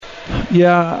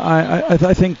Yeah,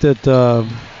 I think that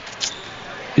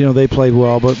they played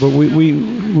well, but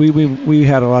we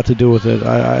had a lot to do with it.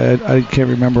 I can't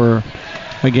remember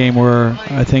a game where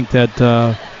I think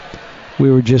that we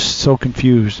were just so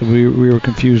confused. We were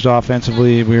confused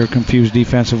offensively, we were confused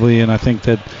defensively, and I think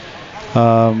that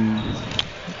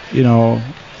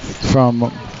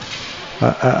from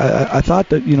I thought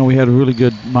that we had a really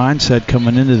good mindset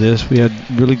coming into this. We had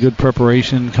really good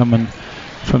preparation coming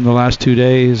from the last 2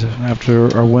 days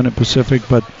after our win at Pacific,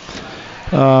 but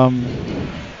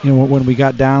when we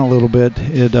got down a little bit,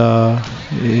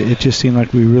 it just seemed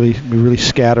like we really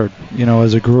scattered,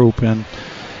 as a group. And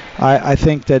I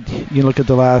think that you look at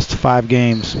the last 5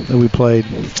 games that we played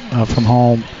from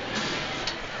home,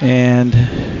 and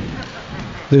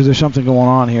there's something going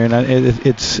on here, and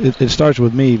it starts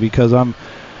with me because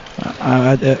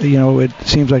it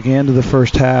seems like the end of the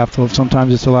first half.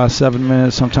 Sometimes it's the last 7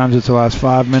 minutes, sometimes it's the last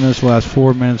 5 minutes, the last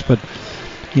 4 minutes, but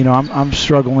I'm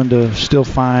struggling to still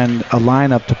find a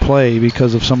lineup to play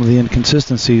because of some of the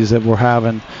inconsistencies that we're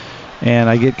having. And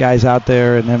I get guys out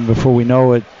there, and then before we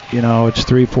know it, it's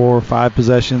 3, 4, 5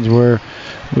 possessions where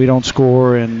we don't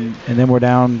score, and then we're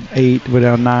down 8, we're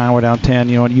down 9, we're down 10.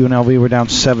 At UNLV we're down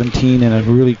 17 in a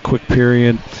really quick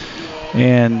period,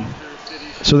 and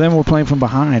so then we're playing from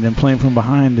behind, and playing from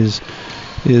behind is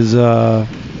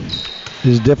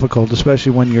difficult,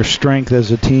 especially when your strength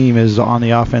as a team is on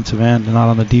the offensive end and not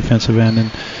on the defensive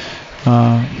end.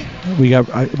 And we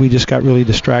just got really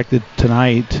distracted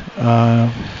tonight,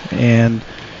 and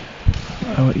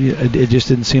it just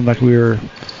didn't seem like we were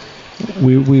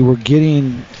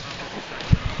getting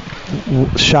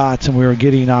shots and we were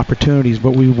getting opportunities,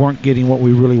 but we weren't getting what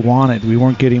we really wanted. We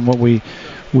weren't getting what we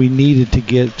needed to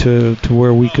get to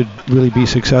where we could really be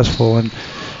successful. And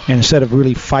instead of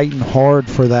really fighting hard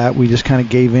for that, we just kind of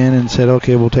gave in and said,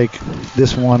 okay, we'll take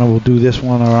this one, or we'll do this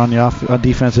one, or on the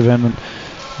defensive end,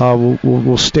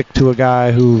 we'll stick to a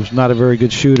guy who's not a very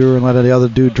good shooter and let the other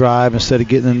dude drive instead of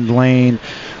getting in the lane,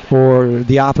 or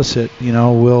the opposite.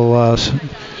 We'll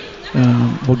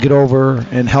get over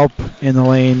and help in the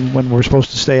lane when we're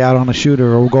supposed to stay out on a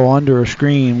shooter, or we'll go under a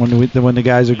screen when the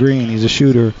guy's agreeing he's a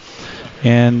shooter.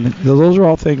 And those are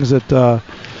all things that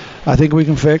I think we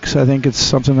can fix. I think it's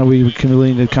something that we can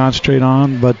really need to concentrate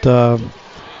on. But I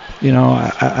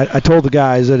told the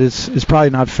guys that it's probably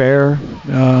not fair,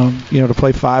 to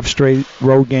play 5 straight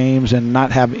road games and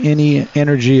not have any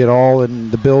energy at all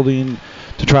in the building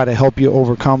to try to help you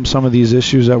overcome some of these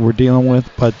issues that we're dealing with.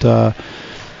 But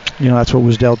that's what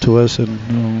was dealt to us,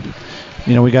 and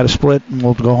we got to split, and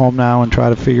we'll go home now and try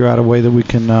to figure out a way that we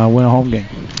can win a home game.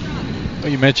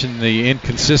 Well, you mentioned the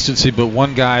inconsistency, but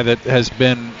one guy that has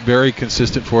been very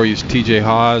consistent for you is T.J.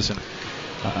 Haws,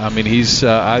 and he's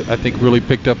I think really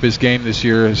picked up his game this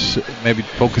year. Has maybe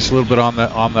focused a little bit on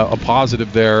a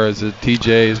positive there, as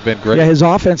T.J. has been great. Yeah, his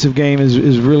offensive game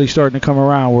is really starting to come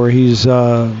around, where he's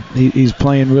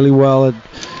playing really well at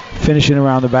finishing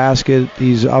around the basket.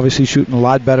 He's obviously shooting a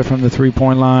lot better from the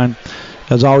 3-point line.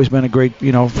 Has always been a great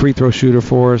free throw shooter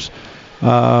for us.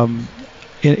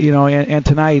 And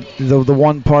tonight, the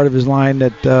one part of his line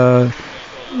that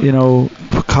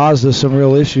caused us some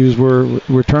real issues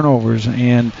were turnovers.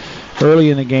 And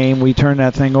early in the game, we turned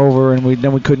that thing over, and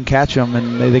then we couldn't catch them,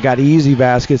 and they got easy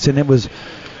baskets. And it was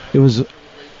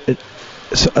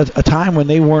a time when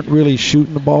they weren't really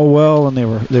shooting the ball well, and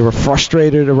they were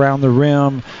frustrated around the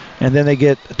rim, and then they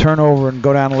get a turnover and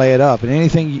go down and lay it up. And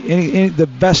the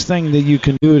best thing that you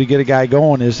can do to get a guy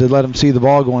going is to let him see the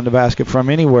ball go in the basket from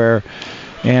anywhere.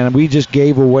 And we just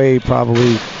gave away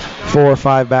probably 4 or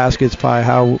 5 baskets by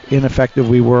how ineffective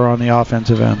we were on the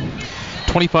offensive end.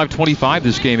 25-25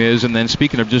 this game is, and then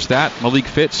speaking of just that, Malik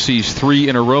Fitz sees 3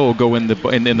 in a row go in the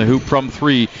hoop from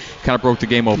 3, kind of broke the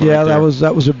game open. Yeah, right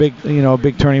that was a big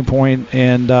big turning point,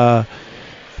 and I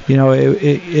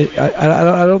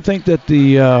don't think that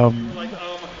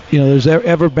there's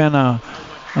ever been a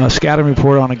scouting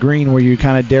report on a green where you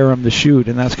kind of dare him to shoot,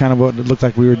 and that's kind of what it looked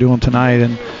like we were doing tonight,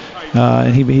 and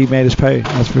he made us pay,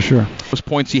 that's for sure. Those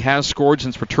points he has scored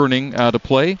since returning to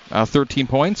play, 13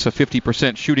 points, a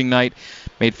 50% shooting night,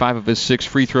 made 5 of his 6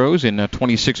 free throws in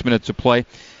 26 minutes of play.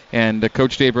 And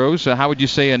Coach Dave Rose, how would you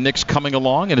say Nick's coming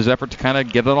along in his effort to kind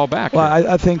of get it all back? Well,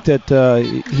 I think that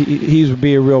he would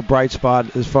be a real bright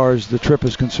spot as far as the trip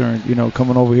is concerned,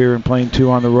 coming over here and playing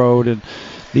 2 on the road, and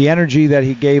the energy that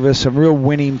he gave us, some real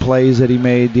winning plays that he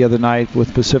made the other night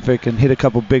with Pacific, and hit a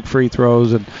couple big free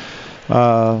throws. And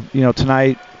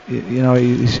tonight,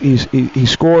 he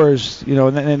scores,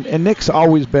 and Nick's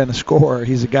always been a scorer.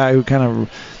 He's a guy who kind of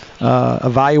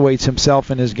evaluates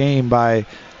himself in his game by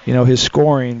his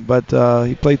scoring, but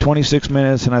he played 26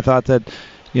 minutes, and I thought that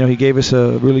he gave us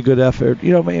a really good effort.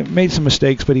 Made some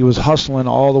mistakes, but he was hustling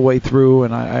all the way through,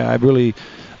 and I really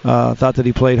thought that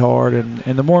he played hard. And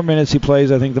the more minutes he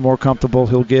plays, I think the more comfortable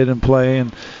he'll get and play,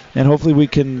 and hopefully we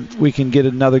can get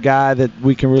another guy that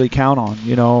we can really count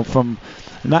on. From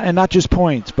not just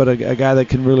points, but a guy that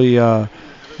can really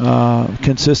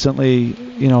consistently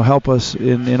help us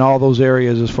in all those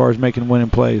areas as far as making winning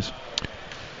plays.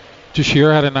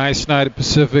 Jahshire had a nice night at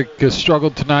Pacific.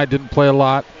 Struggled tonight, didn't play a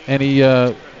lot. Any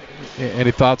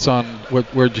thoughts on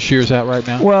where Jahshire's at right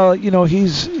now? Well,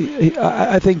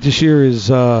 I think Jahshire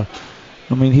is.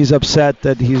 He's upset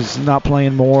that he's not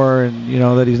playing more, and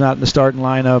that he's not in the starting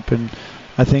lineup. And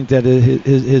I think that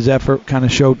his effort kind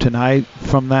of showed tonight.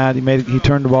 From that, he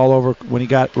turned the ball over when he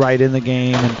got right in the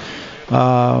game, and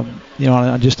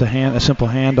on just a simple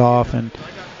handoff. And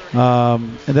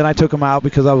then I took him out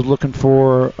because I was looking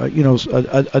for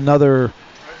another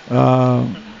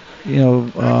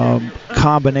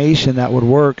combination that would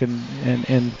work, and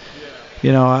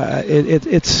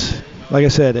it's like I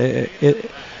said,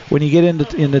 when you get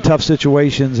into tough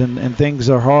situations and things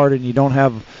are hard and you don't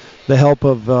have the help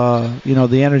of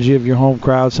the energy of your home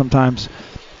crowd, sometimes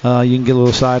you can get a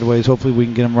little sideways. Hopefully we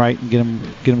can get them right and get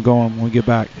them going when we get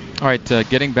back. All right,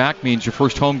 getting back means your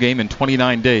first home game in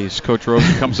 29 days. Coach Rose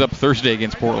comes up Thursday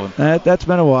against Portland. That's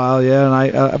been a while, yeah,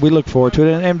 and we look forward to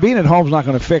it. And being at home is not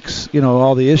going to fix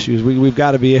all the issues. We've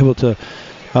got to be able to.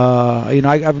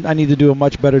 I need to do a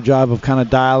much better job of kind of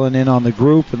dialing in on the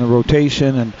group and the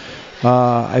rotation, and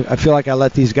I feel like I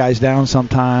let these guys down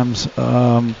sometimes.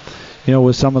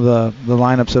 With some of the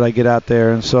lineups that I get out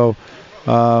there, and so.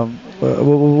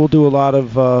 We'll do a lot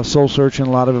of soul searching,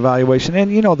 a lot of evaluation, and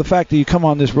the fact that you come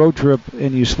on this road trip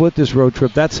and you split this road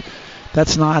trip, that's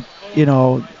not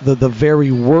the very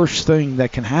worst thing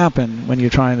that can happen when you're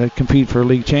trying to compete for a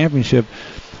league championship.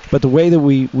 But the way that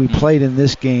we played in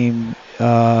this game,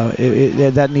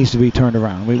 that needs to be turned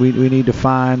around. We need to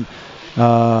find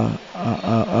a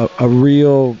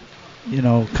real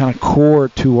kind of core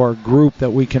to our group that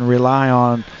we can rely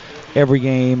on every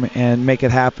game and make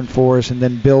it happen for us, and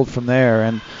then build from there.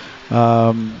 And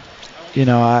I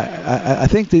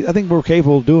think we're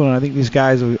capable of doing it. I think these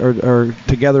guys are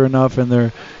together enough and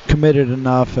they're committed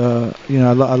enough. I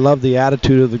love the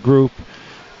attitude of the group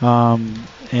and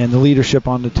the leadership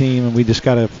on the team, and we just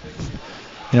got to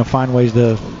find ways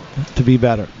to be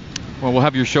better. Well, we'll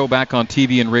have your show back on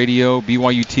TV and radio,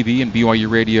 BYU TV and BYU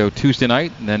Radio Tuesday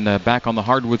night, and then back on the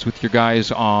hardwoods with your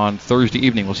guys on Thursday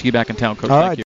evening. We'll see you back in town, Coach. All Thank right. you.